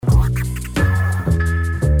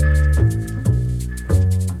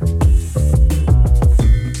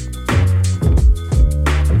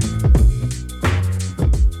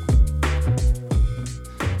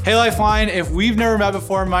Lifeline. If we've never met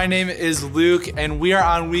before, my name is Luke, and we are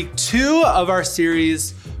on week 2 of our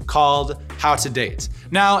series called How to Date.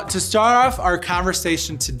 Now, to start off our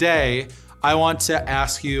conversation today, I want to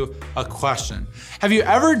ask you a question. Have you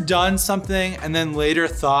ever done something and then later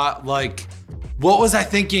thought, like, what was I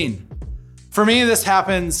thinking? For me, this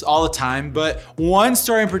happens all the time, but one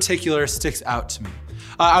story in particular sticks out to me.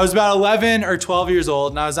 I was about 11 or 12 years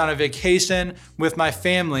old, and I was on a vacation with my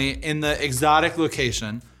family in the exotic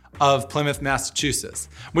location of Plymouth, Massachusetts.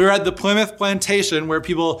 We were at the Plymouth Plantation, where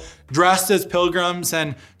people dressed as pilgrims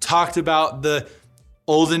and talked about the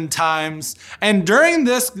olden times. And during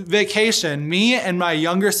this vacation, me and my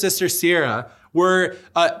younger sister, Sierra, were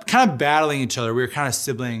kind of battling each other. We were kind of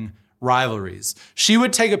sibling rivalries. She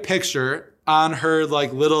would take a picture on her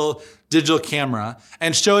little digital camera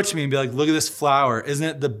and show it to me and be like, look at this flower. Isn't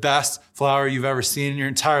it the best flower you've ever seen in your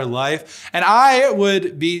entire life? And I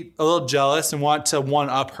would be a little jealous and want to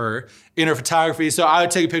one-up her in her photography. So I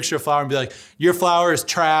would take a picture of a flower and be like, your flower is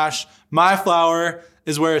trash. My flower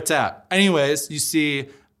is where it's at. Anyways, you see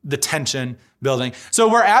the tension building. So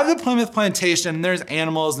we're at the Plymouth Plantation, and there's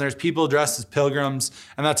animals and there's people dressed as pilgrims,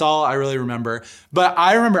 and that's all I really remember. But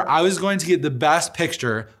I remember I was going to get the best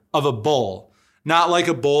picture of a bull. Not like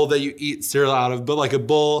a bowl that you eat cereal out of, but like a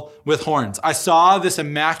bull with horns. I saw this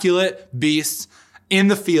immaculate beast in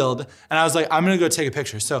the field, and I was like, I'm gonna go take a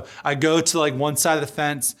picture. So I go to one side of the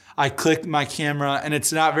fence, I click my camera, and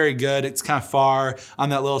it's not very good. It's kind of far on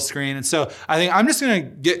that little screen. And so I think I'm just gonna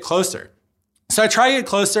get closer. So I try to get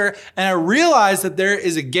closer, and I realize that there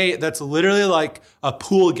is a gate that's literally like a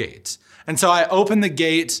pool gate. And so I open the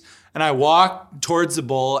gate, and I walk towards the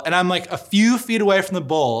bull, and I'm like a few feet away from the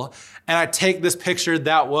bull, and I take this picture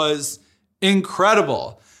that was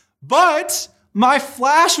incredible. But my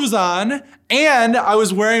flash was on, and I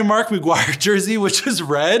was wearing a Mark McGuire jersey, which was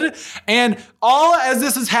red. And all as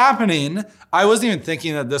this is happening, I wasn't even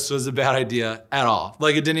thinking that this was a bad idea at all.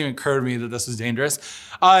 It didn't even occur to me that this was dangerous.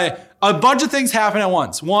 A bunch of things happen at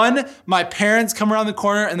once. One, my parents come around the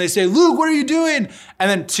corner and they say, Luke, what are you doing? And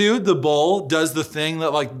then 2, the bull does the thing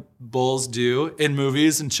that bulls do in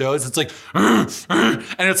movies and shows. It's like,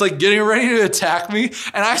 and it's getting ready to attack me.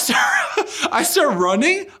 And I start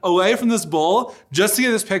running away from this bull just to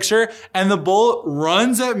get this picture. And the bull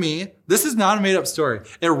runs at me. This is not a made up story.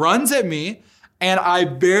 It runs at me, and I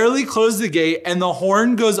barely close the gate, and the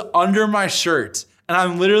horn goes under my shirt. And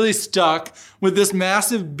I'm literally stuck with this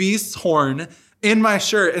massive beast's horn in my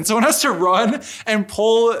shirt. And someone has to run and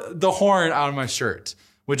pull the horn out of my shirt,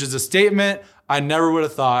 which is a statement I never would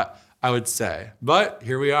have thought I would say. But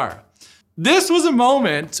here we are. This was a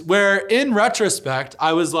moment where, in retrospect,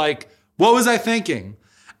 I was like, what was I thinking?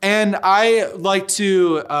 And I like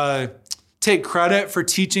to take credit for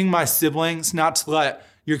teaching my siblings not to let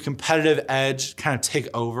your competitive edge kind of take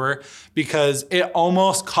over, because it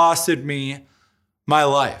almost costed me my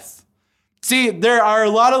life. See, there are a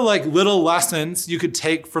lot of little lessons you could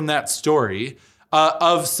take from that story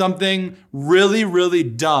of something really, really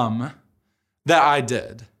dumb that I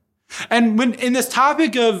did. And when in this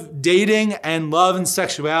topic of dating and love and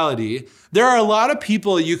sexuality, there are a lot of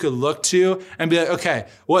people you could look to and be like, okay,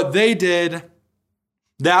 what they did,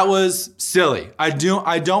 that was silly. I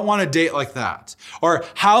don't want to date like that. Or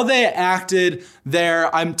how they acted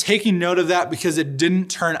there, I'm taking note of that because it didn't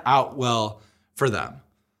turn out well for them.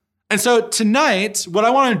 And so tonight, what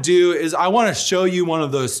I want to do is I want to show you one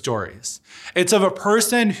of those stories. It's of a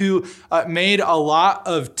person who made a lot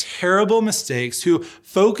of terrible mistakes, who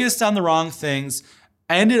focused on the wrong things,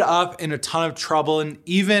 ended up in a ton of trouble, and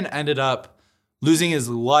even ended up losing his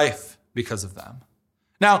life because of them.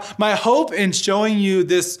 Now, my hope in showing you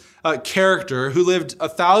this character who lived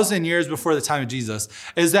 1,000 years before the time of Jesus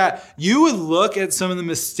is that you would look at some of the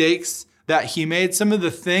mistakes that he made, some of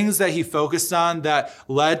the things that he focused on that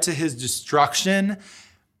led to his destruction,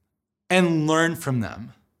 and learn from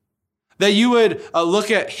them. That you would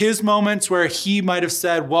look at his moments where he might have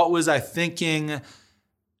said, what was I thinking,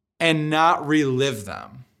 and not relive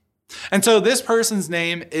them. And so this person's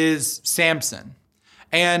name is Samson,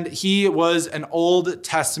 and he was an Old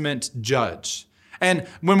Testament judge. And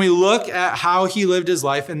when we look at how he lived his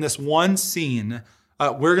life in this one scene,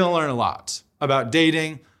 we're going to learn a lot about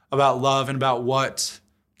dating, about love, and about what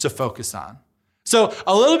to focus on. So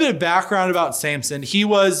a little bit of background about Samson. He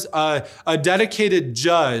was a dedicated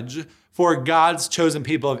judge for God's chosen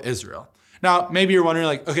people of Israel. Now, maybe you're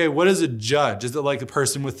wondering, okay, what is a judge? Is it like the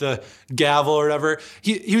person with the gavel or whatever?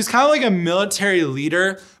 He was kind of like a military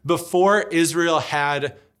leader before Israel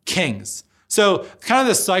had kings. So kind of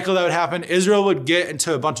the cycle that would happen, Israel would get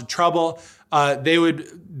into a bunch of trouble. They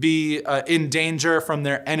would be in danger from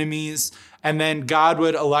their enemies. and then God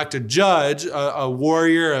would elect a judge, a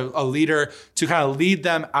warrior, a leader to kind of lead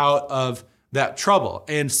them out of that trouble.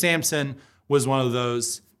 And Samson was one of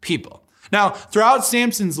those people. Now, throughout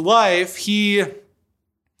Samson's life, he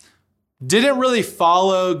didn't really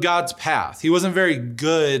follow God's path. He wasn't very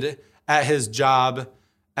good at his job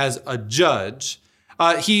as a judge.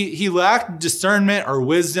 He lacked discernment or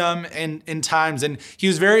wisdom in times, and he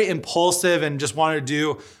was very impulsive and just wanted to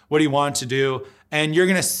do what he wanted to do. And you're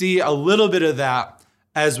going to see a little bit of that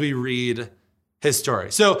as we read his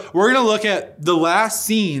story. So we're going to look at the last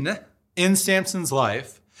scene in Samson's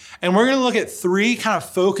life, and we're going to look at three kind of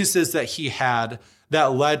focuses that he had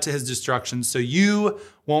that led to his destruction, so you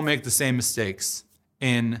won't make the same mistakes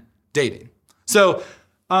in dating. So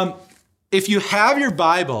if you have your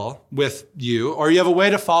Bible with you, or you have a way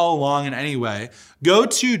to follow along in any way, go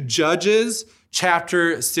to Judges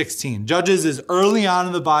chapter 16. Judges is early on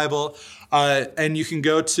in the Bible, and you can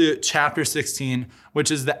go to chapter 16, which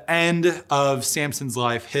is the end of Samson's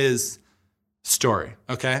life, his story,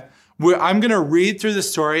 okay? I'm going to read through the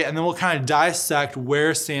story, and then we'll kind of dissect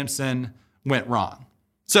where Samson went wrong.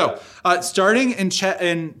 So starting in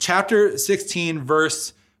chapter 16,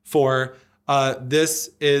 verse 4, this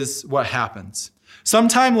is what happens.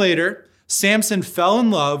 Sometime later, Samson fell in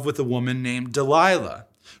love with a woman named Delilah,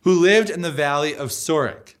 who lived in the valley of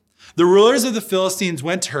Sorek. The rulers of the Philistines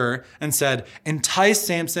went to her and said, "Entice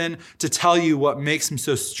Samson to tell you what makes him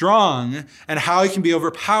so strong and how he can be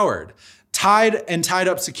overpowered, tied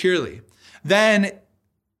up securely. Then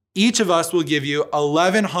each of us will give you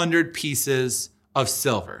 1,100 pieces of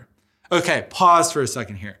silver." Okay, pause for a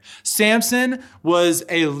second here. Samson was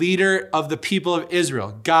a leader of the people of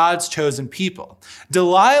Israel, God's chosen people.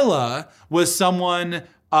 Delilah was someone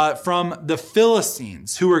from the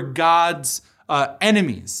Philistines who were God's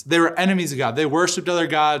enemies. They were enemies of God. They worshiped other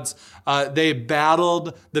gods. They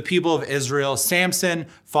battled the people of Israel. Samson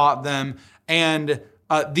fought them. And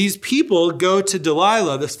these people go to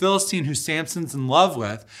Delilah, this Philistine who Samson's in love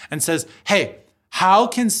with, and says, "Hey, how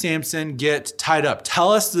can Samson get tied up?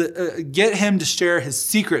 Tell us, get him to share his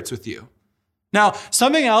secrets with you." Now,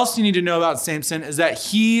 something else you need to know about Samson is that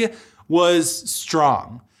he was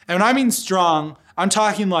strong. And when I mean strong, I'm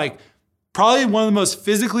talking like probably one of the most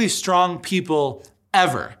physically strong people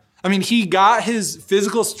ever. I mean, he got his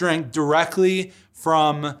physical strength directly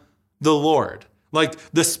from the Lord. Like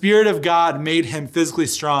the Spirit of God made him physically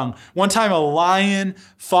strong. One time a lion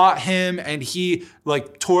fought him and he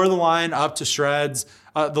like tore the lion up to shreds.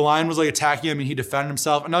 The lion was like attacking him and he defended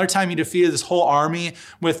himself. Another time he defeated this whole army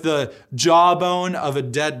with the jawbone of a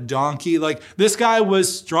dead donkey. Like this guy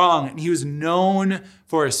was strong and he was known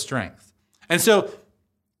for his strength. And so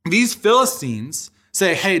these Philistines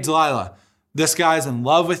say, "Hey, Delilah, this guy's in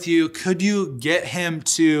love with you. Could you get him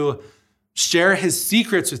to share his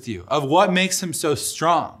secrets with you of what makes him so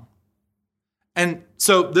strong?" And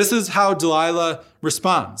so this is how Delilah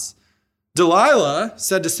responds. Delilah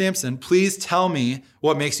said to Samson, "Please tell me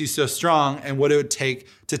what makes you so strong and what it would take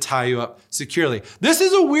to tie you up securely." This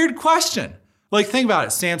is a weird question. Like, think about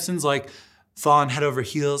it. Samson's like falling head over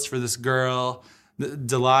heels for this girl,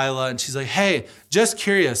 Delilah, and she's like, "Hey, just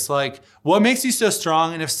curious, like, what makes you so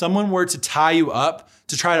strong? And if someone were to tie you up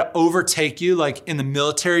to try to overtake you, like in the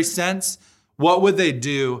military sense, what would they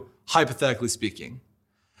do, hypothetically speaking?"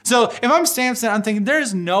 So if I'm Samson, I'm thinking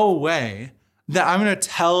there's no way that I'm going to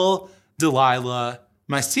tell Delilah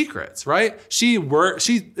my secrets, right? She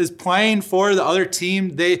is playing for the other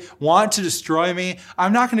team. They want to destroy me.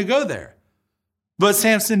 I'm not going to go there. But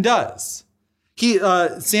Samson does.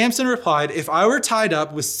 Samson replied, "If I were tied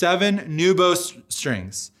up with 7 new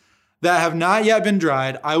bowstrings that have not yet been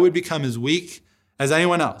dried, I would become as weak as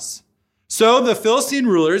anyone else." So the Philistine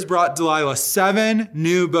rulers brought Delilah 7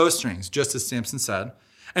 new bowstrings, just as Samson said,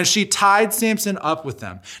 and she tied Samson up with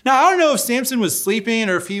them. Now, I don't know if Samson was sleeping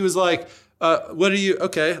or if he was like,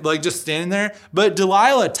 like just standing there. But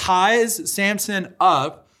Delilah ties Samson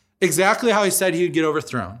up exactly how he said he would get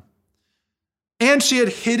overthrown. And she had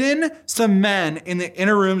hidden some men in the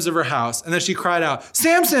inner rooms of her house. And then she cried out,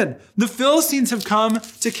 "Samson, the Philistines have come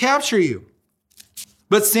to capture you."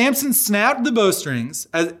 But Samson snapped the bowstrings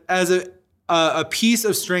as a piece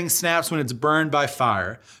of string snaps when it's burned by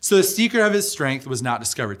fire. So the secret of his strength was not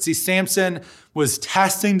discovered. See, Samson was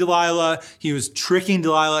testing Delilah. He was tricking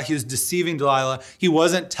Delilah. He was deceiving Delilah. He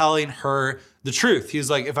wasn't telling her the truth. He was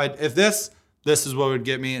like, if this is what would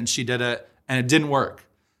get me. And she did it and it didn't work.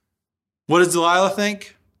 What does Delilah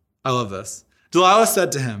think? I love this. Delilah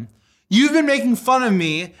said to him, "You've been making fun of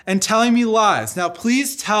me and telling me lies. Now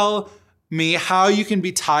please tell me how you can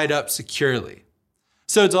be tied up securely."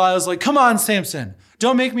 So Delilah's like, "Come on, Samson.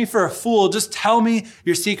 Don't make me for a fool. Just tell me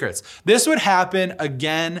your secrets. This would happen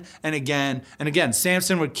again and again and again.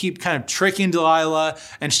 Samson would keep kind of tricking Delilah,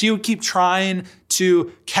 and she would keep trying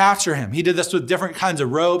to capture him. He did this with different kinds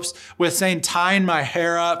of ropes, with saying, tying my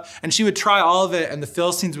hair up, and she would try all of it, and the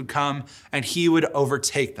Philistines would come, and he would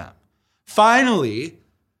overtake them. Finally,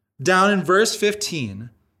 down in verse 15,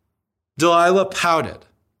 Delilah pouted.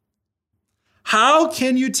 How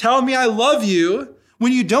can you tell me I love you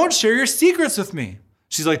when you don't share your secrets with me?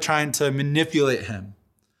 She's like trying to manipulate him.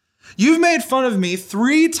 You've made fun of me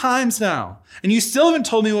 3 times now, and you still haven't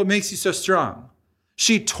told me what makes you so strong.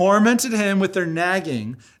 She tormented him with her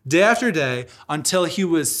nagging day after day until he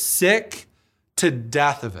was sick to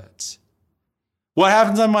death of it. What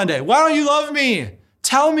happens on Monday? Why don't you love me?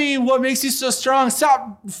 Tell me what makes you so strong.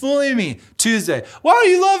 Stop fooling me. Tuesday, why don't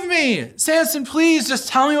you love me? Samson, please just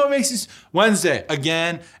tell me what makes you. Wednesday,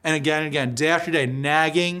 again and again and again, day after day,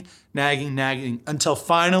 nagging, until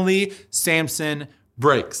finally Samson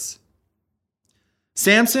breaks.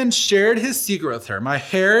 Samson shared his secret with her. My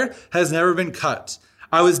hair has never been cut.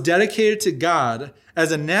 I was dedicated to God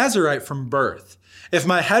as a Nazirite from birth. If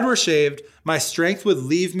my head were shaved, my strength would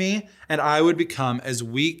leave me and I would become as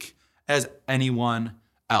weak as anyone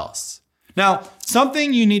else. Now,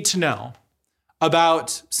 something you need to know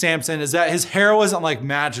about Samson is that his hair wasn't like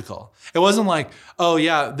magical. It wasn't like, oh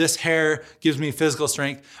yeah, this hair gives me physical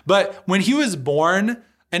strength. But when he was born,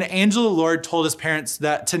 an angel of the Lord told his parents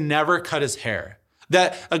that to never cut his hair,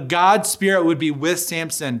 that a God spirit would be with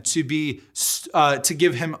Samson to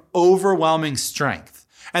give him overwhelming strength.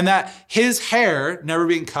 And that his hair never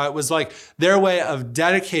being cut was like their way of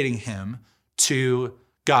dedicating him to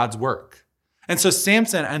God's work. And so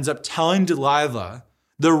Samson ends up telling Delilah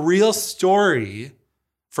the real story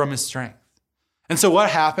from his strength. And so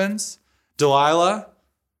what happens? Delilah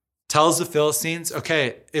tells the Philistines,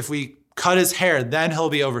 okay, if we cut his hair, then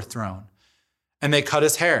he'll be overthrown. And they cut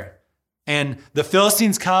his hair. And the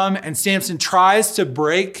Philistines come and Samson tries to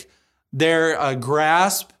break their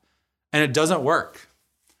grasp, and it doesn't work.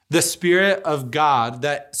 The Spirit of God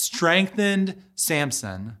that strengthened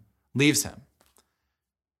Samson leaves him.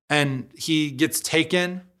 And he gets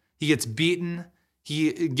taken, he gets beaten,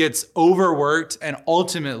 he gets overworked, and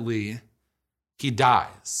ultimately he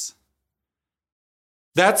dies.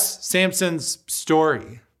 That's Samson's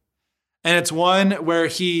story. And it's one where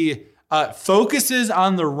he focuses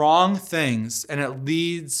on the wrong things and it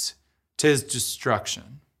leads to his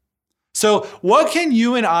destruction. So what can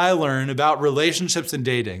you and I learn about relationships and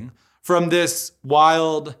dating from this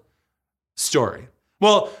wild story?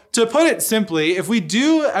 Well, to put it simply, if we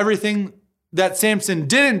do everything that Samson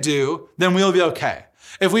didn't do, then we'll be okay.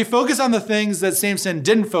 If we focus on the things that Samson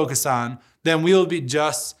didn't focus on, then we'll be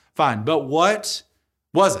just fine. But what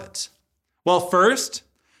was it? Well, first,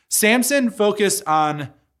 Samson focused on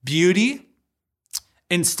beauty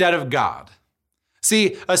instead of God.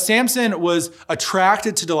 See, Samson was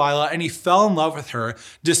attracted to Delilah and he fell in love with her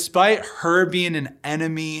despite her being an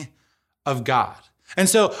enemy of God. And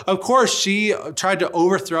so, of course, she tried to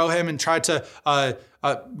overthrow him and tried to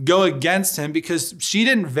go against him because she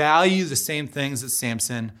didn't value the same things that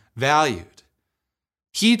Samson valued.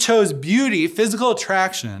 He chose beauty, physical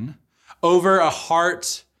attraction, over a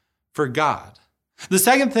heart for God. The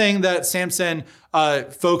second thing that Samson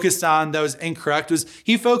focused on that was incorrect was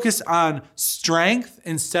he focused on strength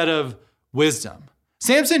instead of wisdom.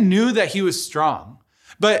 Samson knew that he was strong,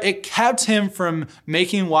 but it kept him from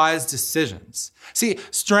making wise decisions. See,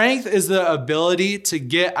 strength is the ability to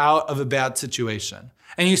get out of a bad situation.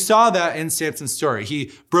 And you saw that in Samson's story.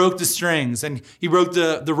 He broke the strings and he broke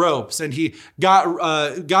the ropes and he got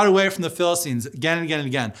away from the Philistines again and again and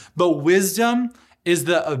again. But wisdom is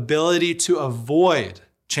the ability to avoid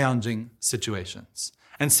challenging situations.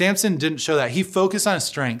 And Samson didn't show that. He focused on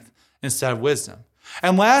strength instead of wisdom.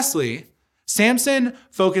 And lastly, Samson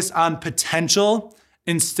focused on potential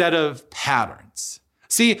instead of patterns.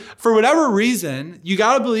 See, for whatever reason, you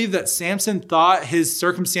got to believe that Samson thought his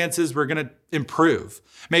circumstances were going to improve.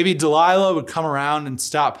 Maybe Delilah would come around and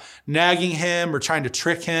stop nagging him or trying to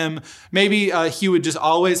trick him. Maybe he would just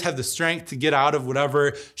always have the strength to get out of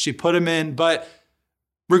whatever she put him in. But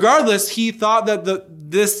regardless, he thought that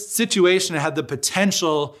this situation had the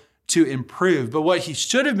potential to improve. But what he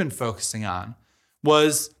should have been focusing on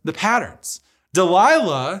was the patterns.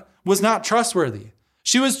 Delilah was not trustworthy.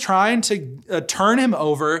 She was trying to turn him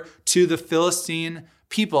over to the Philistine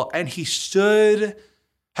people, and he should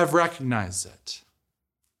have recognized it.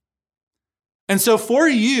 And so for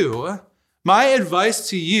you, my advice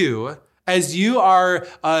to you, as you are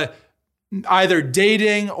either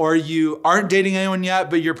dating or you aren't dating anyone yet,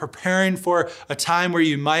 but you're preparing for a time where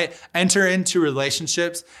you might enter into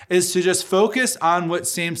relationships, is to just focus on what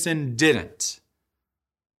Samson didn't.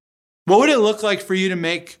 What would it look like for you to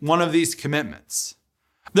make one of these commitments?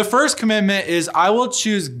 The first commitment is, I will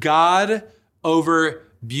choose God over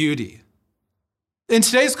beauty. In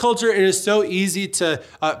today's culture, it is so easy to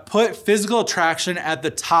put physical attraction at the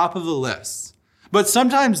top of the list. But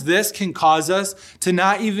sometimes this can cause us to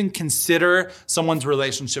not even consider someone's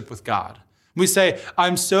relationship with God. We say,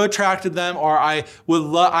 I'm so attracted to them, or I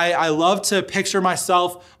love to picture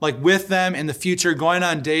myself like with them in the future, going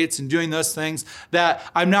on dates and doing those things, that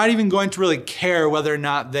I'm not even going to really care whether or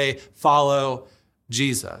not they follow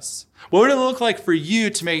Jesus. What would it look like for you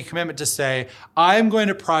to make a commitment to say, I'm going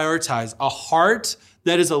to prioritize a heart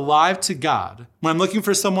that is alive to God when I'm looking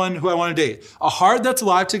for someone who I want to date, a heart that's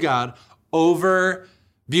alive to God over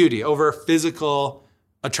beauty, over physical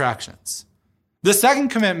attractions. The second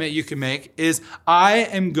commitment you can make is, I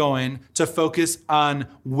am going to focus on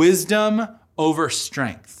wisdom over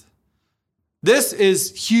strength. This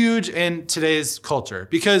is huge in today's culture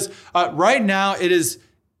because right now it is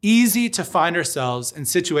easy to find ourselves in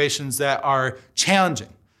situations that are challenging.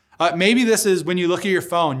 Maybe this is when you look at your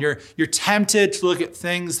phone, you're tempted to look at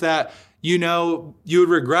things that you know you would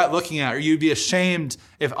regret looking at, or you'd be ashamed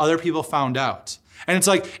if other people found out. And it's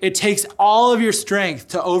like, it takes all of your strength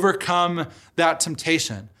to overcome that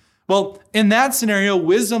temptation. Well, in that scenario,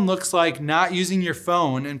 wisdom looks like not using your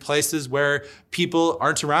phone in places where people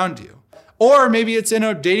aren't around you. Or maybe it's in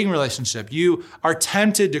a dating relationship. You are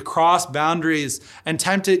tempted to cross boundaries and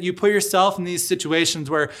you put yourself in these situations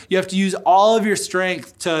where you have to use all of your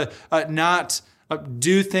strength to not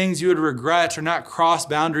do things you would regret, or not cross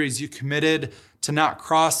boundaries you committed to not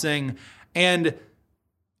crossing. And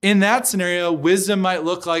in that scenario, wisdom might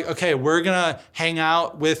look like, okay, we're gonna hang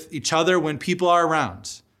out with each other when people are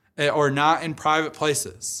around, or not in private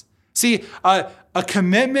places. See, a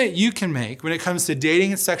commitment you can make when it comes to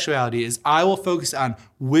dating and sexuality is, I will focus on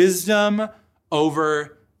wisdom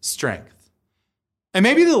over strength. And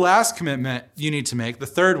maybe the last commitment you need to make, the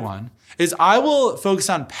third one, is I will focus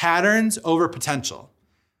on patterns over potential.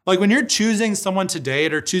 Like when you're choosing someone to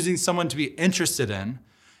date or choosing someone to be interested in,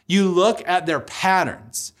 you look at their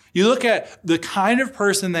patterns. You look at the kind of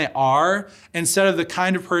person they are instead of the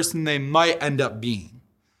kind of person they might end up being.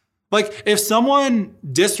 Like if someone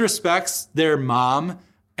disrespects their mom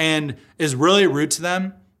and is really rude to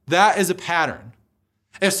them, that is a pattern.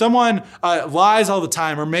 If someone lies all the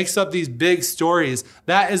time or makes up these big stories,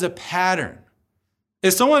 that is a pattern.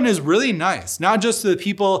 If someone is really nice, not just to the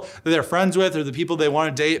people that they're friends with or the people they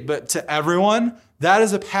want to date, but to everyone, that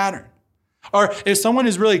is a pattern. Or if someone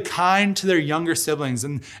is really kind to their younger siblings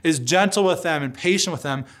and is gentle with them and patient with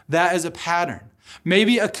them, that is a pattern.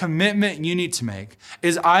 Maybe a commitment you need to make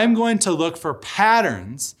is, I'm going to look for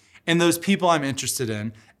patterns in those people I'm interested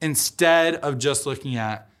in instead of just looking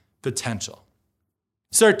at potential.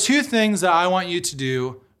 So there are two things that I want you to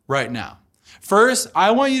do right now. First,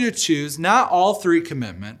 I want you to choose not all three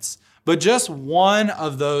commitments, but just one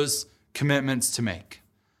of those commitments to make.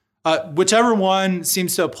 Whichever one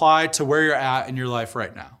seems to apply to where you're at in your life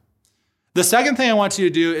right now. The second thing I want you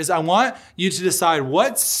to do is, I want you to decide,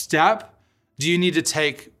 what step do you need to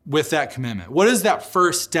take with that commitment? What does that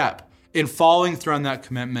first step in following through on that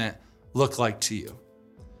commitment look like to you?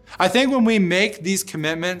 I think when we make these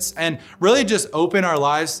commitments and really just open our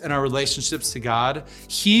lives and our relationships to God,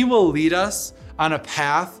 He will lead us on a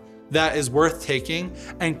path that is worth taking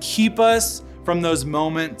and keep us from those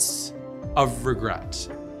moments of regret.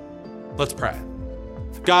 Let's pray.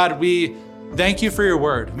 God, we thank you for your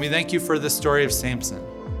word. We thank you for the story of Samson.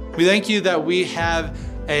 We thank you that we have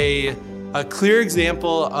a clear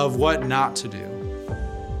example of what not to do.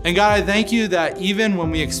 And God, I thank you that even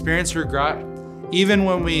when we experience regret, even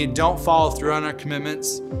when we don't follow through on our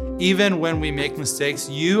commitments, even when we make mistakes,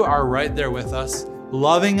 you are right there with us,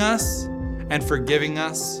 loving us and forgiving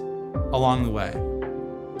us along the way.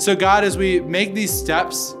 So God, as we make these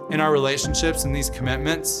steps in our relationships and these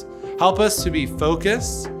commitments, help us to be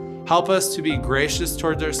focused, help us to be gracious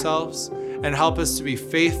towards ourselves, and help us to be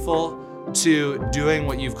faithful to doing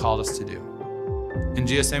what you've called us to do. In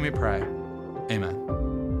Jesus' name we pray, amen.